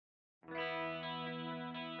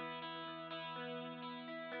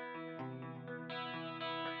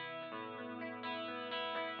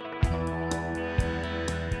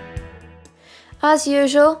As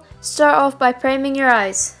usual, start off by priming your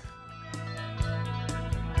eyes.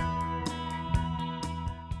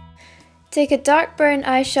 Take a dark brown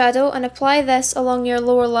eyeshadow and apply this along your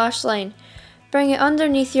lower lash line. Bring it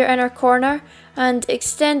underneath your inner corner and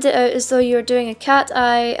extend it out as though you're doing a cat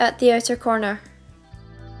eye at the outer corner.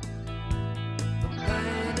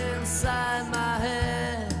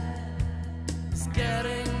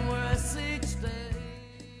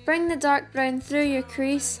 Bring the dark brown through your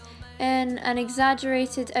crease in an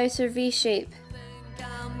exaggerated outer V shape.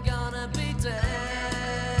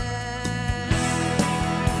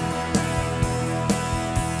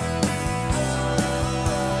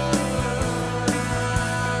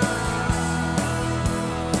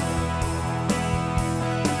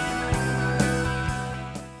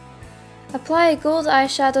 Apply a gold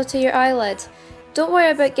eyeshadow to your eyelid. Don't worry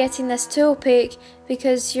about getting this too opaque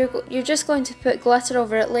because you're just going to put glitter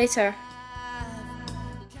over it later.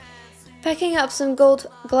 Picking up some gold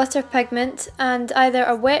glitter pigment and either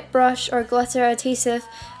a wet brush or glitter adhesive,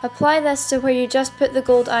 apply this to where you just put the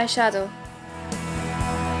gold eyeshadow.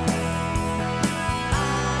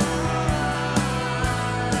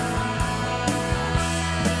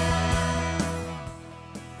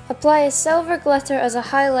 Apply a silver glitter as a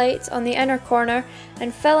highlight on the inner corner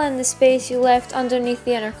and fill in the space you left underneath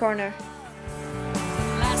the inner corner.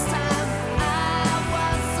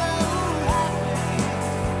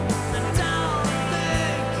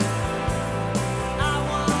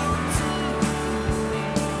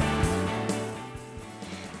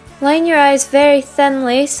 Line your eyes very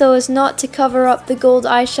thinly so as not to cover up the gold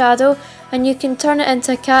eyeshadow, and you can turn it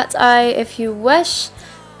into a cat eye if you wish,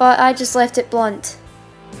 but I just left it blunt.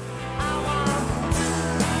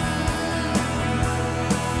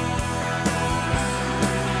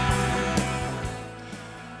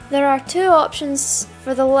 There are two options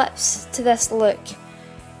for the lips to this look.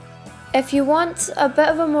 If you want a bit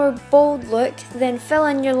of a more bold look, then fill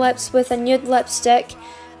in your lips with a nude lipstick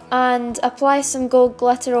and apply some gold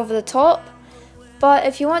glitter over the top. But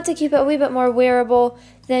if you want to keep it a wee bit more wearable,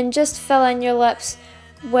 then just fill in your lips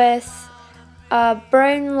with a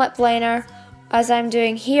brown lip liner, as I'm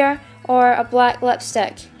doing here, or a black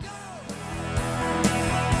lipstick.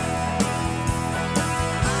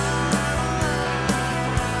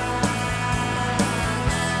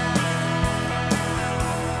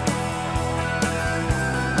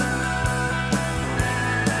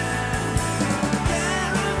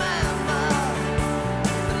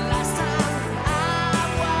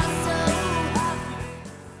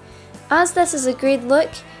 As this is a grade look,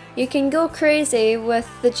 you can go crazy with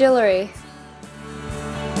the jewellery.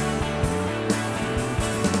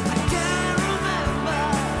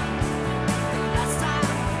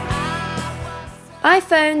 I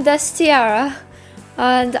found this tiara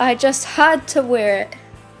and I just had to wear it.